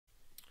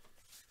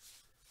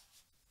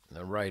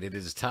All right, it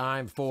is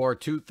time for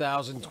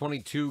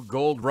 2022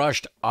 Gold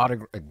Rush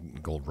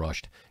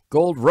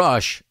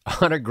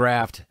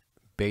autographed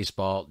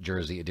baseball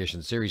jersey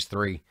edition, Series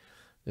 3.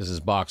 This is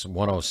box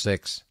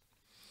 106.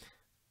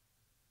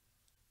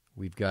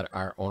 We've got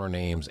our owner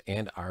names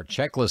and our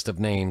checklist of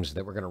names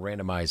that we're going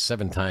to randomize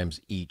 7 times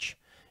each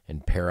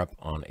and pair up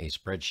on a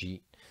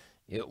spreadsheet.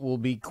 It will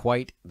be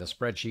quite the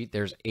spreadsheet.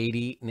 There's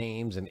 80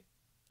 names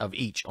of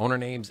each, owner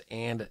names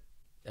and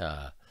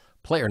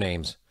player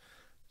names.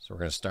 So we're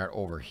going to start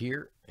over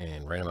here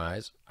and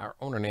randomize our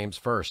owner names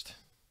first.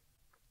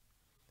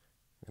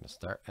 I'm going to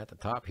start at the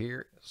top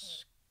here.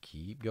 Just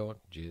keep going.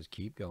 Just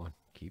keep going.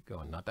 Keep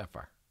going. Not that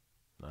far.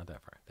 Not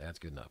that far. That's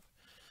good enough.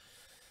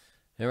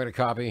 And we're going to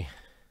copy.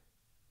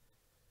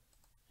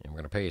 And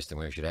we're going to paste.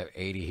 And we should have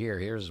 80 here.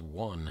 Here's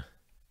 1.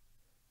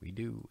 We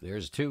do.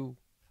 There's 2.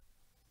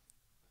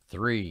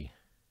 3.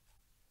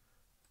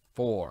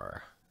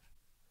 4.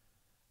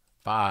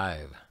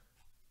 5.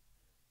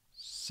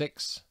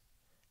 6.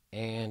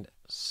 And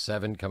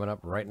 7 coming up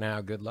right now.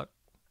 Good luck.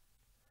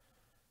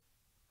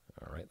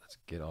 All right, let's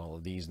get all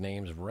of these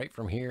names right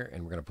from here,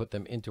 and we're going to put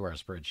them into our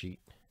spreadsheet.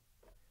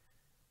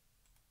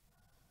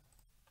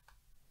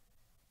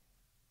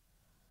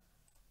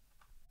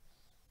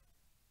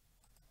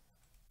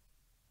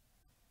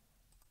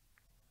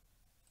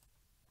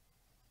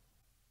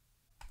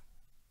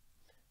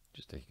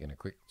 Just taking a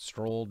quick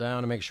stroll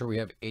down to make sure we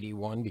have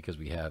 81 because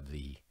we have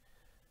the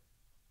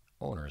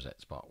owners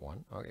at spot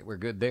 1. Okay, we're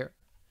good there.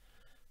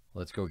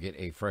 Let's go get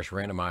a fresh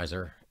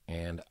randomizer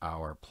and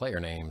our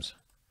player names,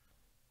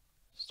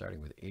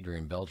 starting with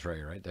Adrian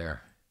Beltre right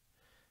there.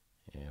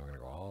 And we're going to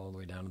go all the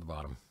way down to the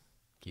bottom.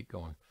 Keep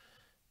going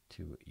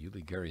to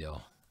Yuli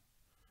Gurriel.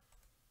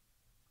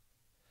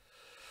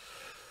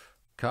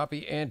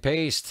 Copy and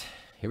paste.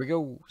 Here we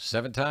go.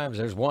 7 times.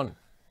 There's 1,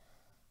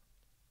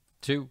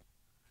 2,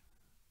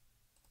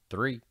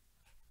 3,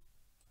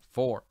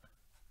 4,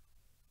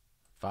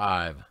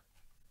 5,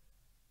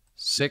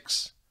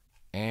 6,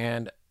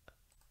 and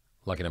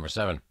lucky number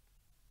 7.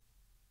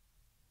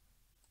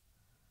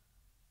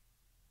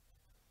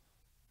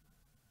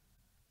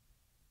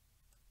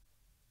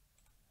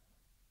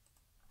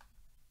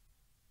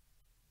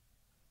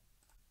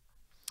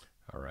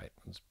 All right,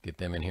 let's get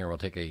them in here. We'll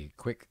take a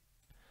quick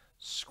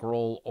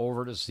scroll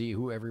over to see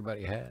who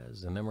everybody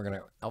has, and then we're going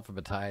to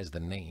alphabetize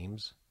the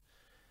names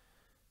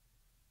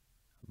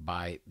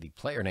by the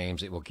player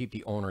names. It will keep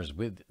the owners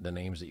with the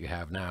names that you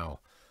have now.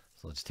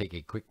 So let's take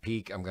a quick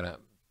peek. I'm going to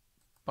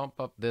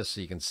bump up this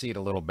so you can see it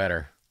a little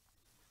better.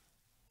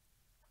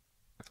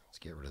 Let's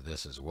get rid of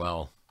this as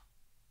well.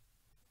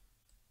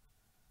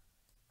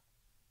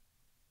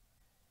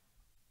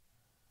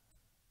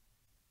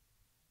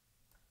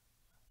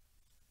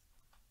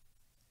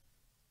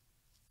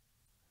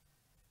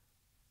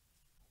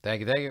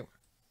 Thank you, thank you.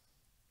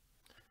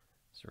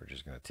 So we're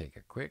just going to take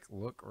a quick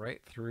look right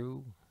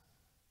through.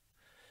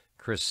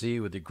 Chris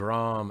C. with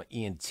DeGrom,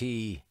 Ian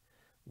T.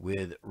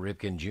 with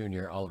Ripken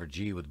Jr., Oliver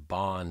G. with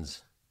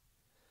Bonds,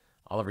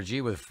 Oliver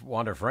G. with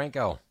Wander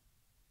Franco,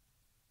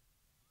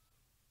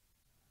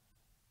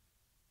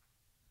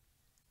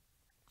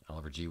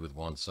 Oliver G. with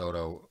Juan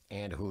Soto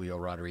and Julio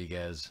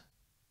Rodriguez,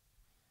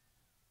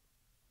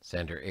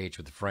 Sander H.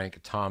 with Frank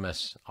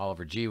Thomas,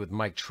 Oliver G. with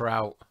Mike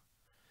Trout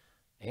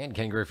and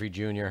Ken Griffey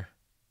Jr.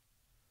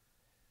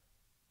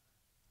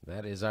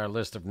 That is our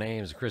list of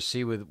names. Chris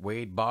C. with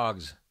Wade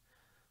Boggs,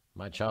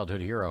 my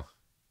childhood hero.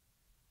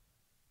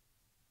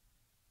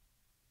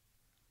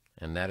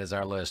 And that is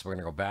our list. We're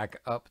going to go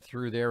back up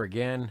through there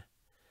again,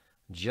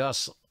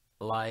 just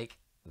like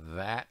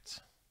that.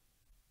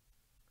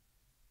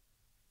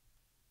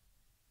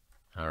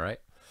 All right.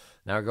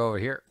 Now we go over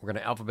here. We're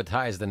going to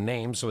alphabetize the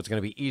names, so it's going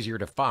to be easier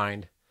to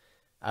find.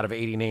 Out of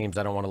 80 names,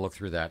 I don't want to look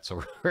through that.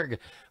 So we're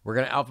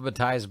going to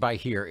alphabetize by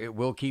here. It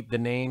will keep the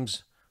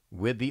names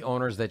with the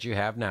owners that you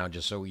have now,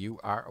 just so you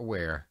are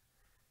aware.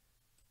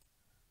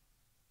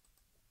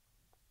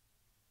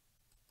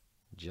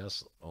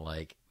 Just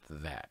like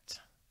that.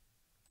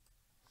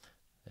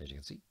 As you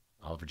can see,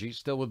 Oliver G.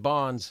 still with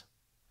Bonds.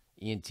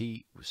 Ian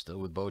T. was still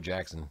with Bo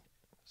Jackson.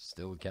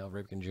 Still with Cal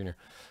Ripken Jr.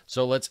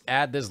 So let's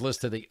add this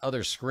list to the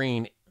other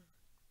screen.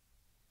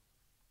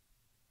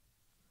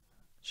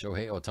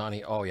 Shohei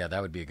Ohtani. Oh, yeah,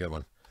 that would be a good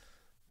one.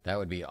 That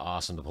would be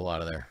awesome to pull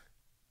out of there.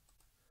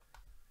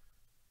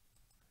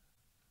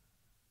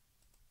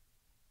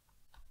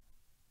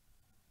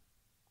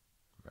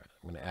 All right,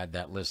 I'm going to add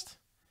that list.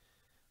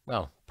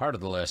 Well, part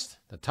of the list.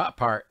 The top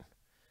part.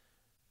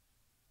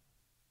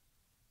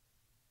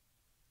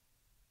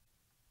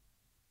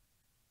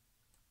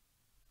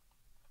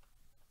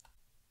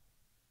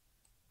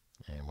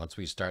 And once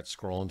we start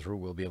scrolling through,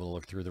 we'll be able to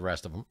look through the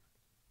rest of them.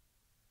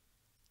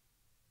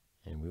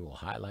 And we will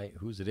highlight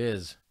whose it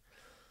is.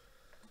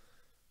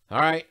 All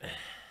right.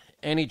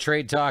 Any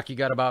trade talk, you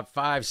got about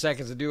 5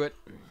 seconds to do it.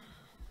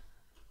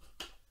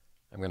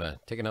 I'm going to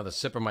take another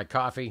sip of my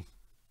coffee.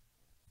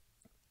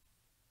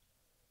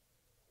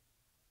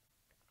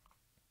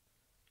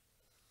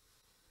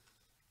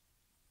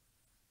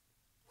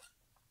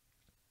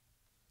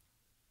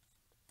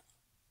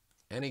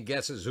 Any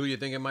guesses who you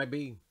think it might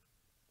be?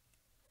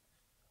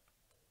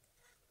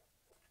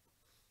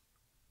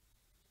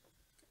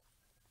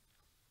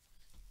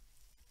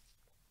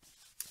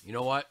 You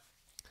know what?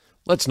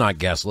 Let's not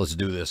guess. Let's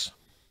do this.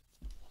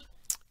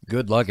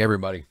 Good luck,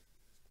 everybody.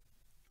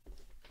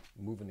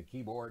 Moving the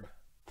keyboard.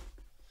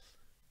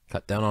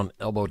 Cut down on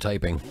elbow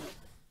typing. All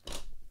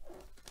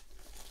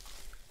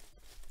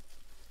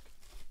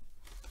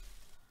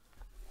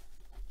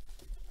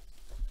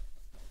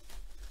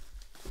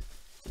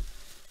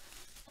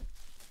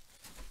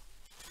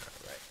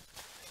right.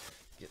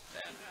 Get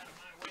that out of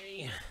my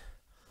way.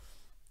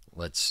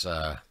 Let's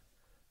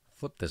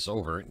flip this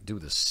over and do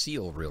the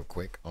seal real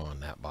quick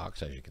on that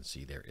box. As you can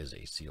see, there is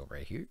a seal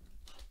right here.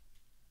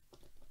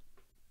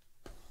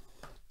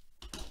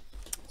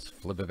 Let's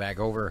flip it back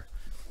over.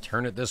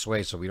 Turn it this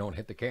way so we don't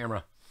hit the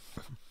camera.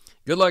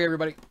 Good luck,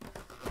 everybody.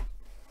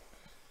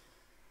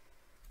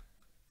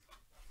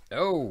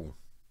 Oh.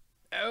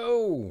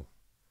 Oh.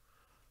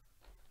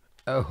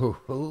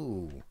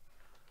 Oh.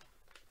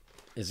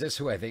 Is this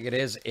who I think it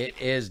is? It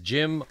is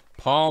Jim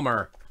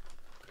Palmer.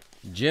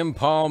 Jim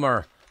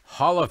Palmer.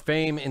 Hall of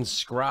Fame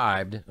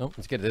inscribed. Oh,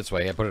 let's get it this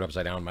way. I put it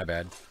upside down. My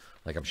bad.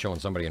 Like I'm showing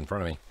somebody in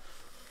front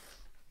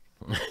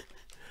of me.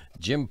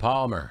 Jim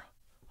Palmer.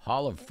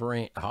 Hall of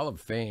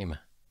Fame.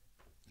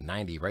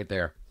 90 right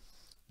there.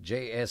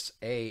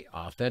 JSA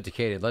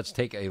authenticated. Let's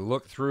take a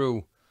look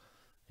through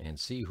and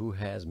see who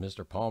has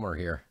Mr. Palmer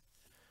here.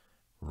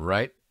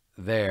 Right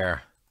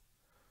there.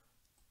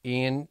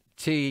 Ian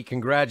T,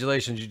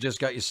 congratulations. You just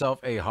got yourself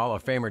a Hall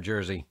of Famer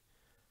jersey.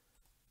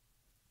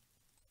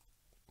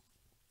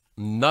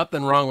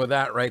 Nothing wrong with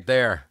that right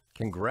there.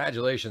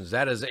 Congratulations.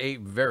 That is a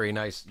very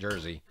nice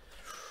jersey.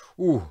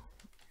 Ooh.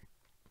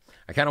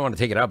 I kind of want to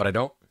take it out, but I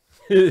don't.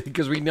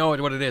 Because we know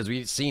what it is.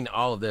 We've seen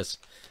all of this.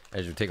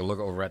 As you take a look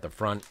over at the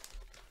front,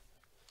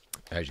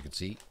 as you can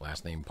see,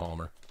 last name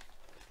Palmer.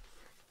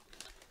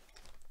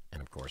 And,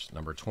 of course,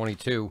 number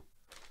 22.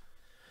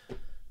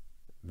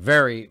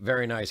 Very,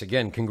 very nice.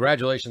 Again,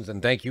 congratulations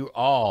and thank you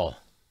all